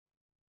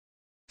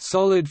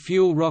Solid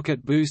fuel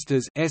rocket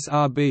boosters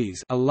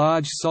 (SRBs) are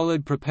large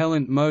solid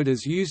propellant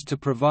motors used to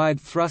provide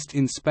thrust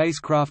in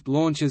spacecraft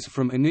launches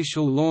from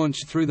initial launch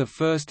through the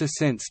first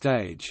ascent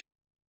stage.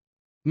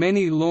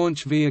 Many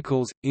launch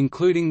vehicles,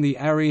 including the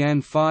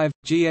Ariane 5,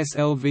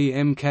 GSLV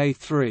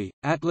Mk3,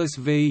 Atlas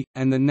V,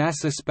 and the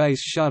NASA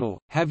Space Shuttle,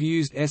 have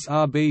used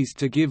SRBs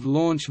to give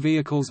launch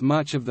vehicles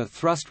much of the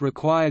thrust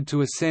required to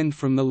ascend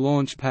from the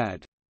launch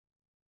pad.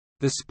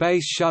 The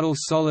Space Shuttle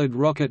solid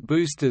rocket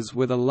boosters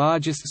were the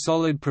largest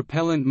solid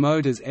propellant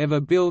motors ever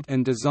built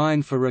and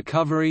designed for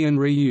recovery and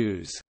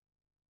reuse.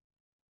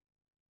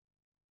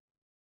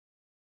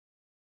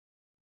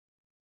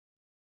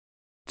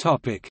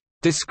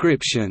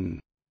 Description: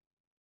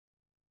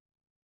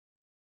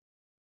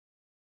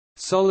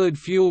 Solid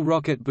fuel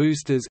rocket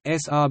boosters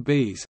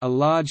 (SRBs) are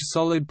large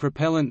solid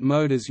propellant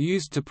motors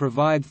used to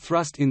provide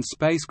thrust in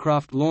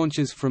spacecraft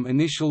launches from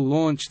initial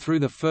launch through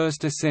the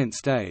first ascent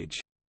stage.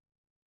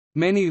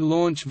 Many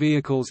launch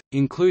vehicles,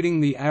 including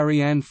the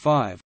Ariane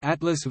 5,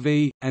 Atlas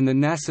V, and the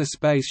NASA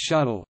Space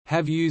Shuttle,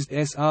 have used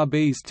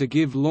SRBs to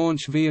give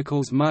launch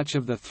vehicles much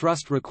of the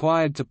thrust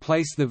required to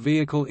place the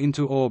vehicle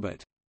into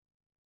orbit.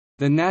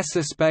 The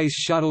NASA Space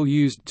Shuttle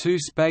used two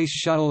Space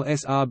Shuttle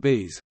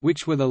SRBs,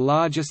 which were the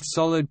largest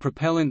solid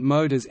propellant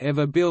motors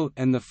ever built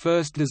and the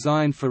first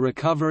designed for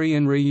recovery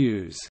and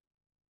reuse.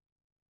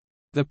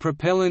 The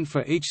propellant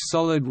for each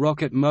solid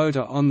rocket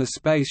motor on the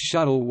Space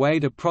Shuttle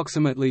weighed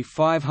approximately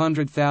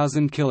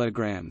 500,000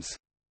 kilograms.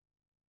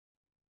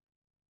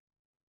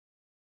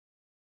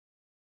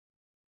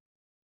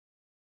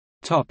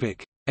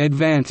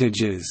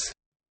 Advantages: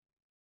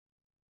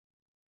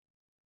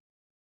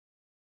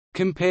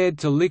 Compared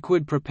to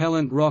liquid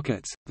propellant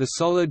rockets, the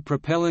solid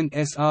propellant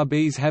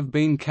SRBs have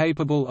been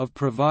capable of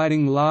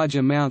providing large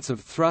amounts of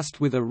thrust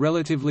with a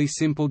relatively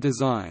simple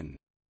design.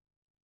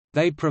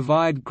 They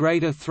provide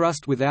greater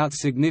thrust without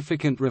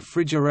significant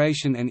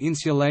refrigeration and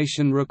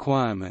insulation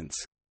requirements.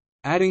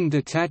 Adding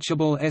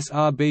detachable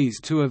SRBs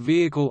to a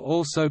vehicle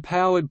also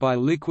powered by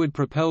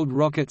liquid-propelled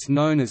rockets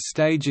known as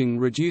staging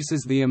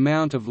reduces the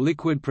amount of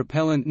liquid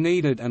propellant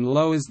needed and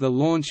lowers the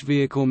launch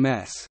vehicle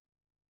mass.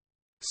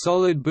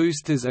 Solid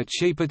boosters are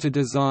cheaper to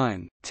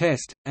design,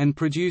 test, and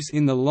produce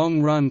in the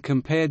long run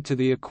compared to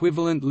the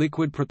equivalent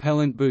liquid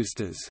propellant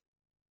boosters.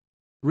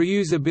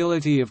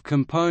 Reusability of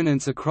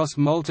components across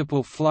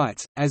multiple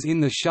flights, as in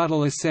the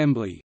shuttle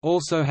assembly,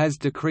 also has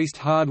decreased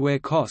hardware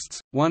costs.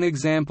 One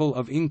example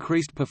of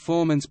increased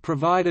performance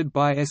provided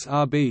by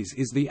SRBs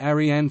is the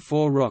Ariane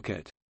 4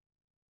 rocket.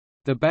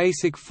 The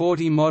basic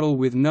 40 model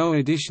with no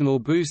additional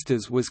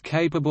boosters was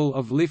capable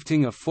of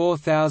lifting a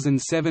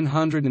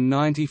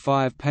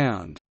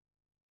 4,795-pound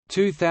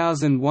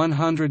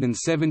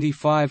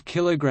 (2,175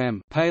 kg)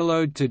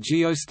 payload to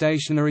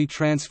geostationary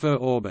transfer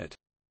orbit.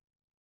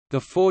 The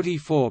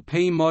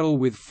 44P model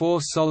with 4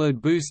 solid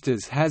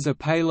boosters has a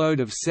payload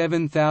of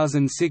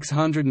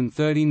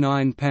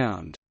 7,639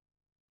 pound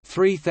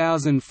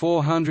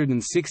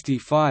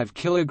 (3,465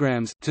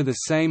 kg) to the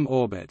same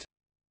orbit.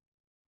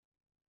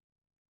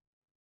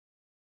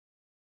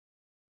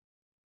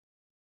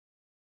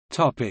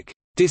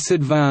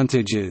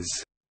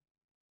 Disadvantages: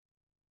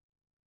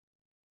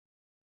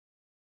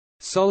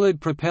 Solid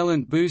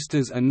propellant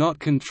boosters are not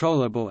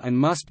controllable and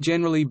must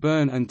generally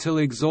burn until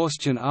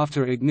exhaustion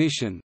after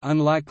ignition,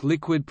 unlike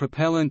liquid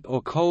propellant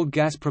or cold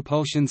gas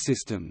propulsion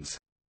systems.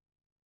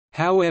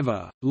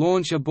 However,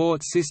 launch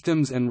abort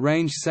systems and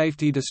range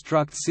safety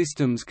destruct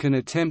systems can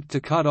attempt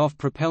to cut off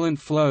propellant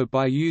flow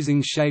by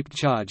using shaped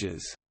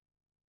charges.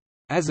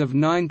 As of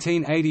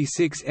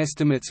 1986,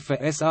 estimates for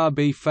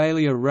SRB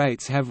failure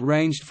rates have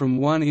ranged from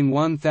 1 in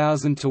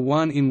 1,000 to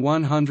 1 in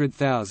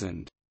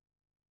 100,000.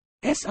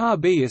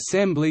 SRB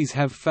assemblies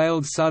have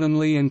failed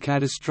suddenly and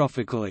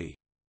catastrophically.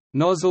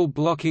 Nozzle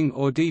blocking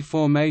or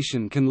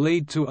deformation can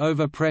lead to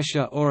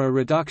overpressure or a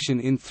reduction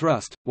in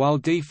thrust, while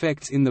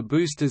defects in the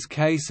booster's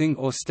casing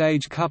or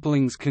stage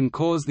couplings can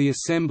cause the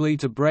assembly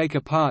to break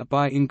apart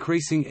by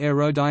increasing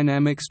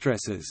aerodynamic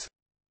stresses.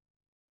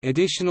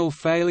 Additional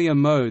failure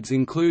modes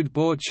include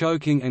bore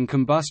choking and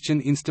combustion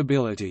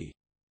instability.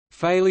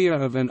 Failure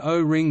of an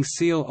O-ring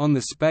seal on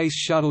the Space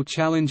Shuttle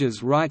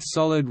Challenger's right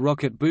solid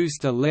rocket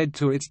booster led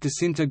to its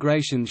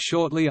disintegration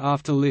shortly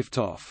after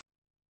liftoff.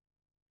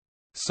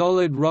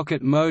 Solid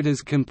rocket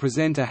motors can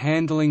present a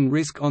handling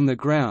risk on the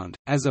ground,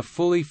 as a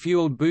fully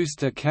fueled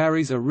booster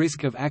carries a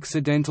risk of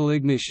accidental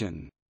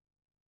ignition.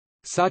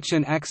 Such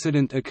an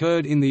accident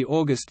occurred in the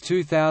August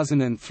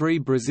 2003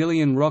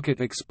 Brazilian rocket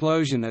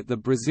explosion at the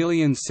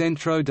Brazilian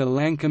Centro de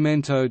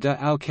Lançamento de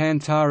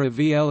Alcântara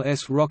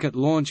VLS rocket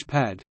launch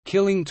pad,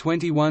 killing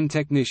 21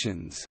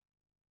 technicians.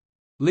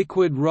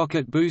 Liquid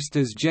rocket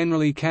boosters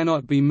generally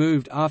cannot be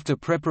moved after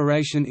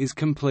preparation is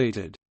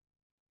completed.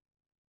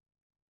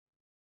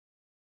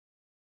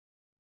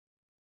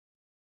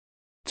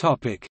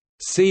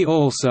 See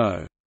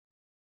also: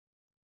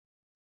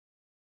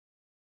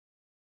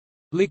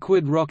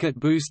 Liquid rocket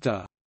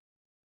booster,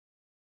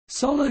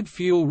 solid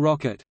fuel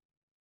rocket,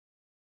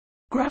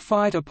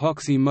 graphite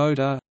epoxy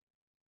motor,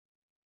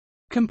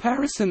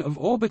 comparison of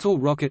orbital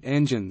rocket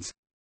engines.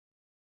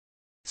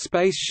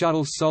 Space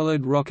Shuttle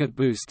Solid Rocket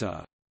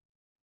Booster